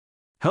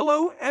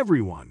Hello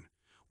everyone!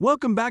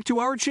 Welcome back to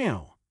our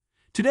channel.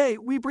 Today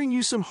we bring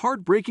you some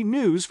heartbreaking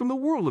news from the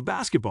world of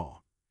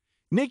basketball.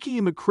 Nikki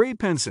McCray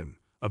Penson,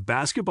 a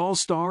basketball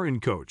star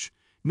and coach,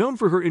 known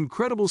for her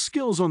incredible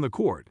skills on the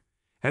court,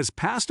 has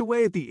passed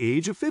away at the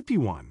age of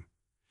 51.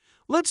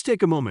 Let's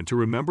take a moment to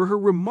remember her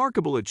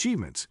remarkable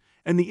achievements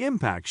and the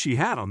impact she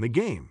had on the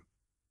game.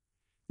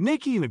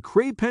 Nikki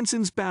McCray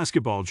Penson's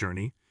basketball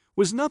journey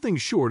was nothing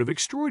short of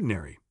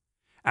extraordinary.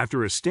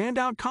 After a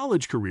standout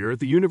college career at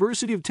the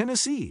University of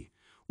Tennessee,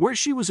 where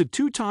she was a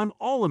two-time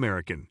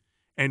All-American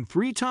and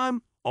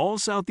three-time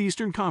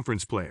All-Southeastern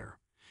Conference player,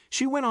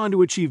 she went on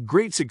to achieve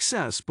great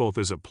success both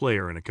as a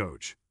player and a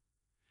coach.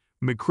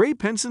 McCray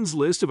Penson's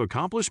list of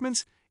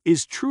accomplishments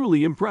is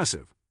truly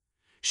impressive.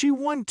 She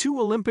won 2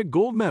 Olympic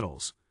gold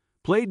medals,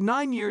 played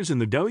 9 years in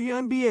the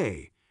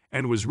WNBA,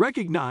 and was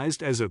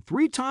recognized as a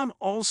 3-time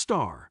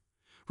All-Star.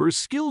 Her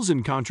skills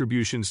and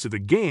contributions to the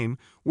game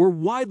were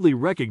widely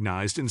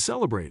recognized and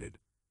celebrated.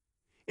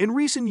 In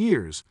recent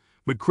years,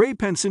 McCray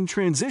Penson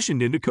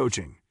transitioned into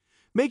coaching,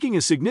 making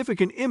a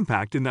significant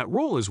impact in that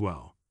role as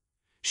well.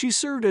 She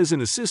served as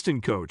an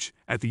assistant coach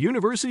at the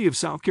University of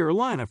South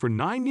Carolina for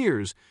 9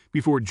 years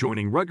before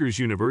joining Rutgers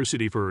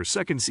University for her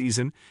second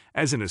season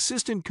as an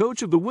assistant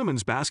coach of the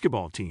women's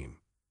basketball team.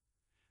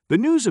 The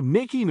news of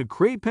Nikki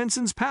McCray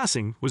Penson's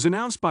passing was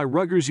announced by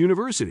Rutgers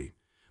University,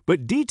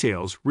 but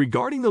details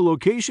regarding the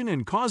location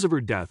and cause of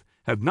her death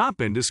have not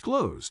been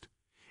disclosed.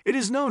 It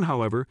is known,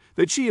 however,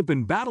 that she had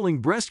been battling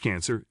breast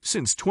cancer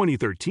since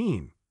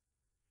 2013.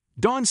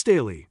 Dawn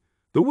Staley,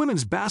 the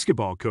women's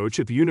basketball coach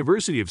at the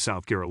University of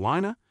South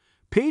Carolina,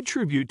 paid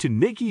tribute to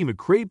Nikki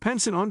McCray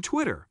Penson on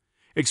Twitter,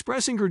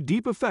 expressing her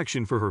deep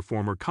affection for her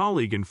former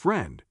colleague and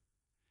friend.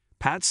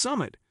 Pat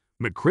Summitt,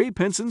 McCray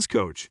Penson's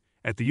coach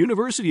at the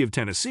University of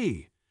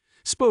Tennessee,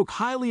 spoke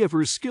highly of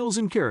her skills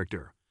and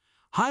character,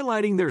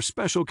 highlighting their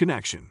special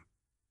connection.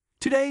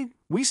 Today,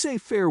 we say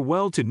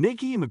farewell to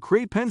Nikki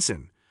McCray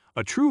Penson,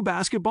 a true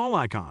basketball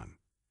icon.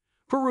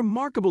 Her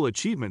remarkable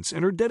achievements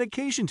and her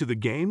dedication to the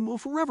game will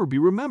forever be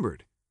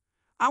remembered.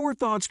 Our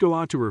thoughts go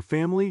out to her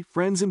family,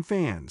 friends, and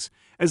fans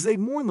as they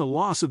mourn the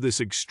loss of this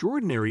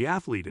extraordinary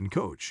athlete and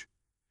coach.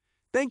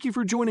 Thank you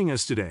for joining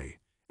us today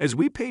as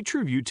we pay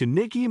tribute to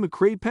Nikki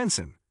McCray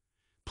Penson.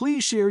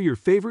 Please share your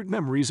favorite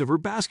memories of her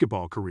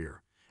basketball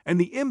career and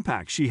the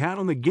impact she had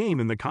on the game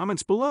in the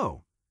comments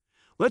below.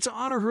 Let's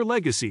honor her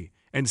legacy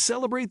and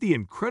celebrate the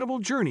incredible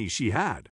journey she had.